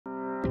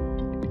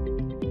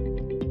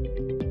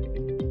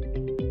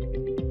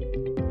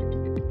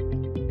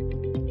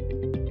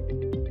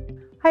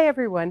Hi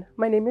everyone,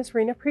 my name is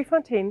Rena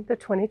Prefontaine, the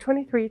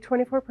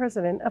 2023-24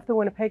 President of the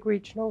Winnipeg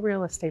Regional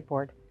Real Estate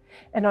Board.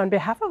 And on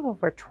behalf of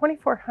over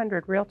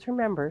 2,400 Realtor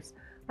members,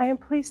 I am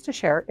pleased to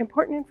share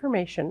important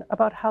information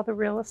about how the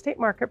real estate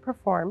market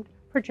performed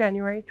for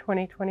January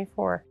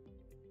 2024.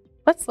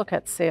 Let's look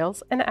at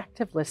sales and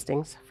active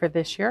listings for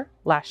this year,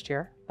 last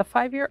year, the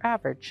 5-year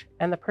average,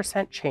 and the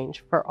percent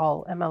change for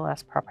all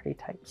MLS property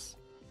types.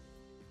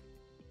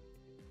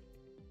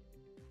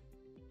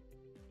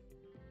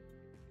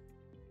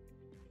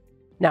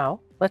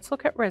 Now, let's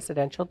look at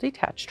residential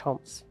detached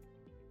homes.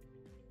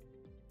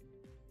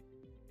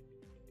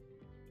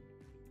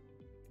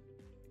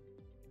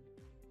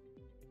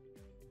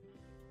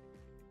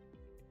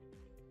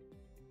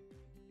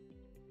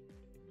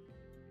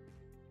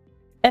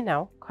 And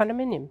now,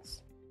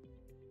 condominiums.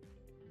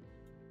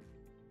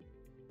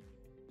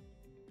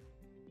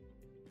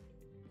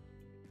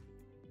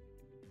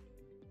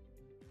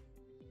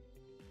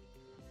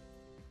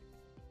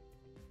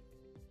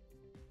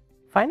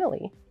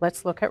 Finally,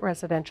 let's look at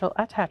residential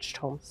attached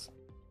homes.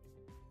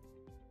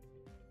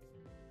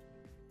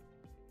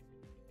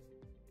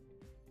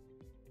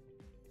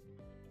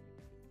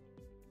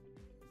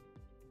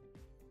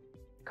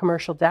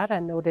 Commercial data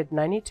noted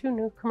 92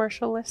 new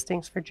commercial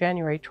listings for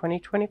January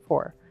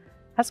 2024,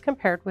 as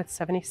compared with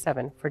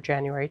 77 for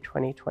January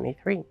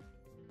 2023.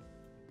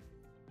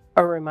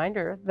 A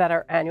reminder that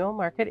our annual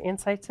Market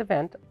Insights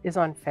event is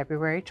on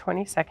February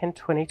 22,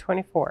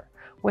 2024,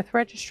 with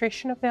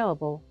registration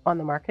available on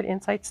the Market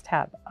Insights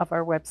tab of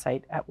our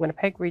website at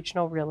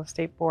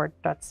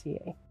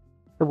winnipegregionalrealestateboard.ca.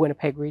 The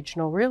Winnipeg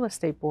Regional Real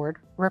Estate Board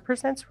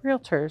represents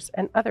realtors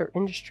and other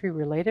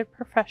industry-related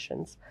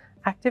professions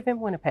active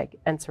in Winnipeg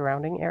and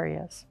surrounding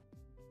areas.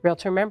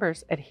 Realtor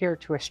members adhere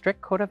to a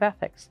strict code of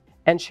ethics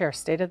and share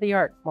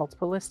state-of-the-art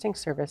multiple listing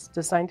service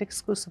designed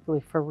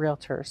exclusively for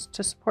realtors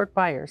to support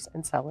buyers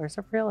and sellers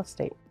of real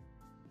estate.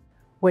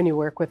 When you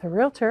work with a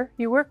realtor,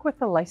 you work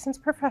with a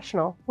licensed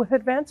professional with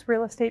advanced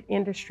real estate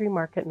industry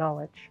market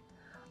knowledge.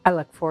 I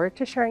look forward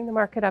to sharing the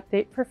market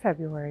update for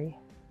February.